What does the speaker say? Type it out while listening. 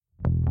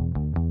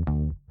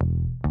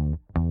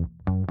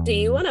Do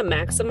you want to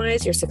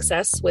maximize your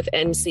success with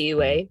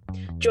NCUA?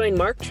 Join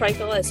Mark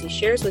Treichel as he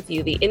shares with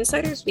you the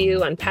insider's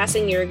view on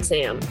passing your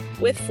exam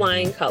with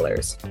flying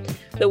colors.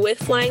 The With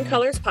Flying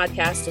Colors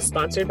podcast is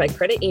sponsored by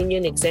Credit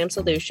Union Exam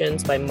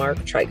Solutions by Mark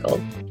Treichel.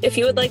 If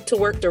you would like to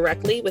work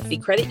directly with the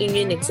Credit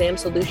Union Exam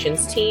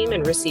Solutions team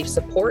and receive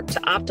support to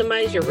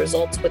optimize your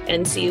results with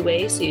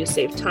NCUA so you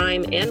save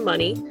time and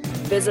money,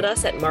 visit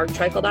us at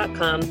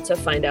marktreichel.com to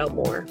find out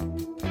more.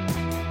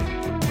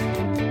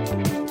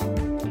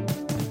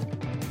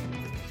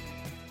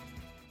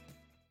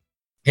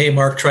 Hey,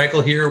 Mark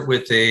Treichel here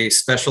with a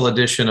special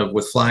edition of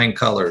With Flying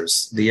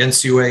Colors. The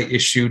NCUA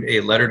issued a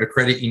letter to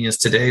credit unions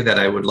today that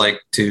I would like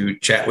to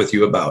chat with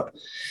you about.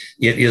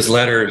 It is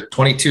letter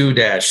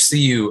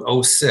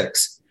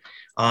 22-CU06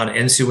 on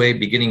NCUA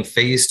beginning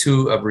phase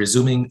 2 of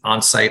resuming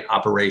onsite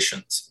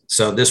operations.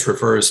 So this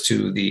refers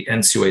to the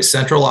NCUA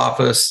central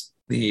office,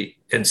 the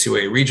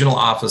NCUA regional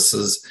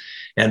offices,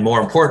 and more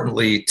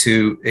importantly,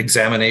 to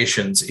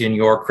examinations in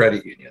your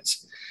credit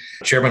unions.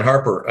 Chairman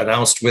Harper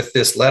announced with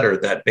this letter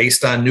that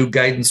based on new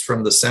guidance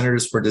from the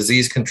Centers for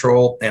Disease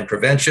Control and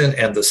Prevention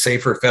and the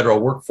Safer Federal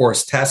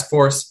Workforce Task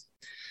Force,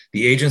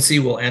 the agency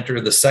will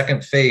enter the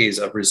second phase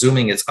of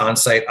resuming its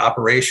on-site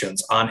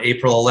operations on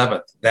April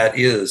 11th. That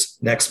is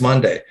next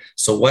Monday.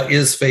 So what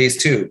is phase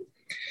 2?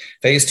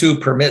 Phase 2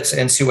 permits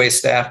NCUA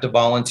staff to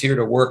volunteer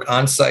to work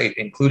on-site,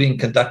 including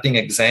conducting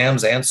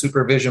exams and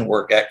supervision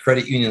work at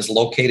credit unions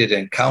located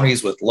in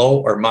counties with low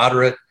or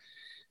moderate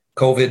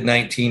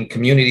COVID-19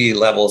 community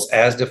levels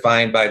as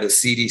defined by the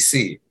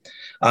CDC.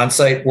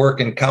 On-site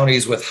work in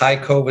counties with high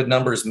COVID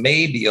numbers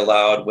may be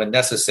allowed when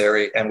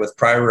necessary and with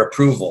prior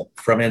approval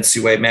from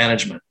NCUA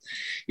management.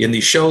 In the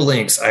show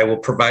links, I will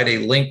provide a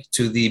link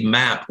to the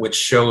map which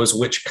shows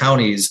which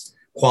counties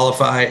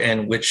qualify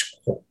and which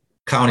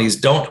counties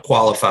don't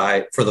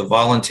qualify for the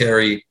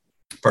voluntary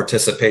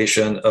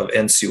participation of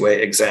NCUA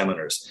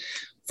examiners.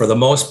 For the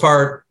most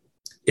part,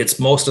 it's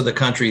most of the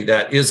country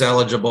that is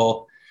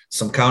eligible.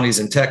 Some counties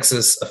in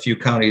Texas, a few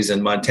counties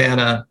in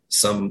Montana,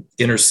 some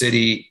inner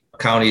city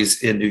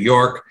counties in New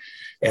York,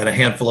 and a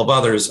handful of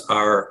others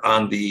are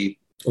on the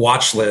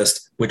watch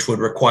list, which would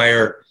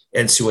require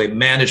NCUA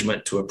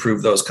management to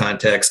approve those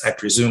contacts. I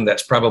presume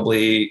that's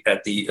probably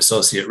at the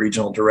associate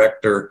regional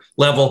director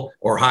level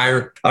or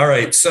higher. All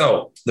right,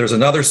 so there's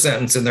another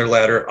sentence in their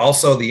letter.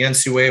 Also, the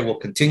NCUA will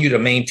continue to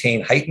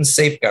maintain heightened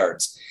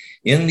safeguards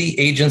in the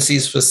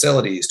agency's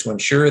facilities to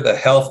ensure the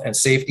health and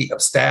safety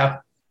of staff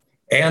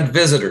and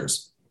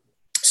visitors.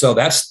 So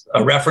that's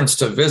a reference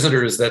to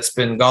visitors that's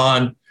been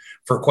gone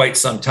for quite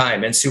some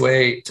time.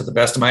 NCUA, to the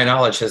best of my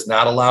knowledge, has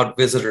not allowed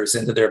visitors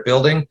into their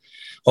building.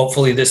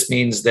 Hopefully this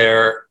means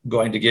they're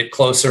going to get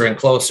closer and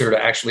closer to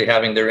actually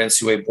having their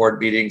NCUA board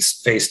meetings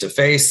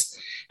face-to-face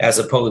as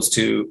opposed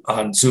to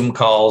on Zoom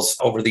calls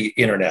over the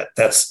internet.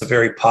 That's a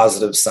very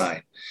positive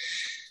sign.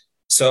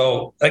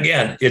 So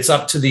again, it's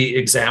up to the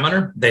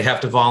examiner. They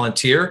have to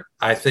volunteer.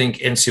 I think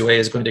NCUA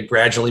is going to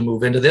gradually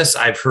move into this.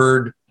 I've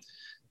heard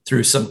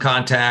through some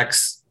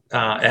contacts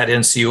at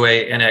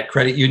NCUA and at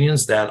credit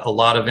unions that a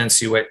lot of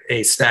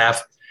NCUA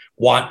staff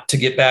want to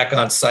get back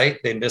on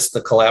site. They miss the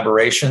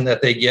collaboration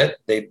that they get.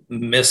 They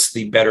miss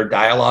the better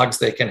dialogues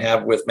they can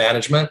have with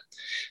management.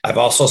 I've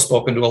also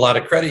spoken to a lot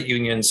of credit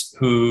unions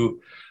who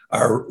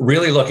are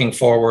really looking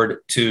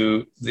forward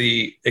to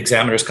the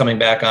examiners coming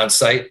back on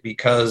site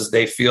because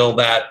they feel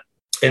that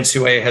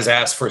NCUA has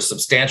asked for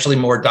substantially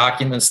more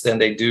documents than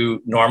they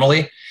do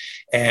normally,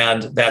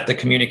 and that the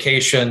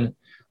communication,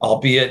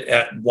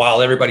 albeit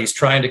while everybody's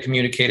trying to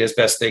communicate as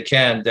best they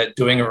can, that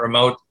doing it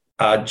remote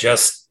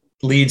just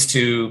leads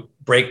to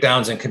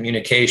breakdowns in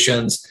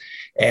communications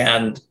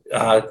and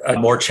a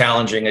more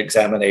challenging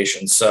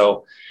examination.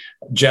 So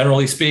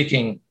generally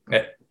speaking,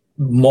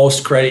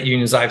 most credit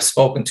unions I've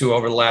spoken to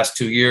over the last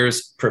 2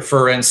 years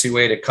prefer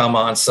NCUA to come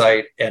on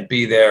site and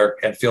be there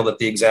and feel that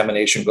the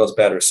examination goes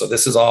better. So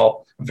this is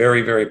all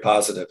very, very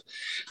positive.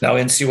 Now,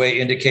 NCUA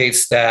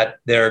indicates that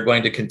they're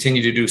going to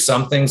continue to do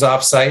some things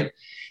off site.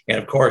 And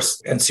of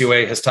course,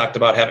 NCUA has talked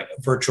about having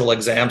a virtual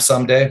exam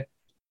someday.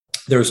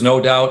 There's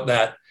no doubt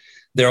that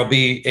there'll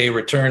be a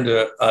return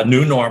to a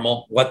new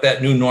normal. What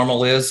that new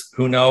normal is,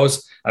 who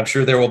knows? I'm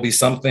sure there will be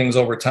some things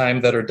over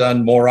time that are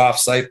done more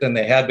off-site than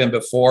they had been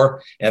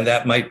before. And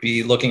that might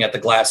be looking at the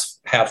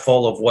glass half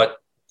full of what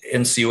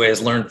NCUA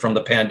has learned from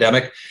the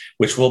pandemic,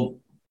 which will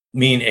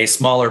mean a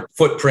smaller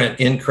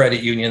footprint in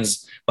credit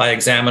unions by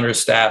examiner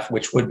staff,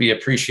 which would be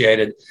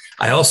appreciated.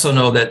 I also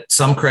know that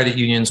some credit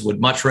unions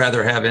would much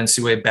rather have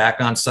NCUA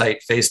back on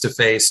site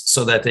face-to-face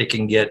so that they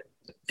can get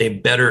a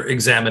better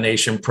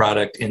examination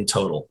product in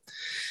total.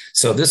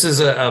 So this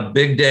is a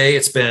big day.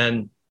 It's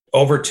been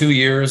over 2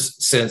 years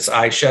since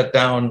I shut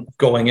down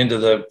going into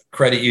the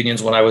credit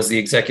unions when I was the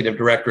executive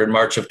director in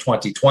March of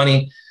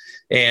 2020.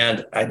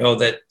 And I know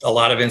that a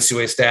lot of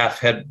NCUA staff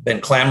had been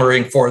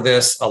clamoring for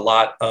this. A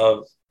lot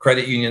of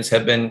credit unions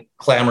have been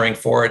clamoring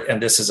for it,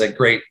 and this is a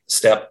great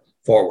step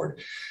forward.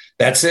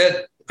 That's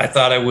it. I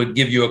thought I would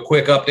give you a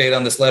quick update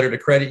on this letter to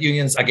credit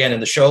unions. Again, in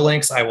the show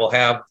links, I will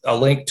have a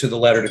link to the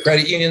letter to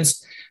credit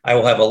unions. I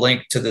will have a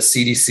link to the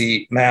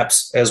CDC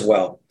maps as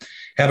well.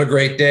 Have a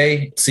great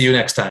day. See you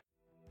next time.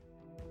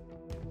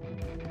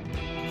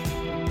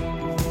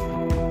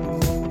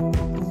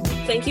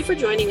 Thank you for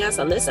joining us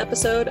on this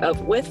episode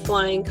of With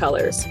Flying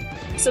Colors.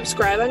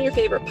 Subscribe on your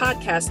favorite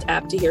podcast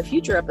app to hear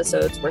future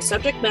episodes where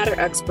subject matter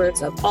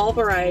experts of all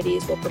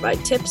varieties will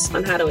provide tips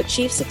on how to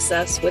achieve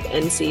success with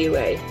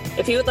NCUA.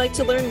 If you would like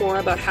to learn more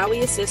about how we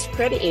assist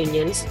credit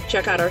unions,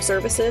 check out our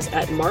services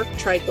at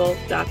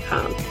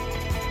marktreichel.com.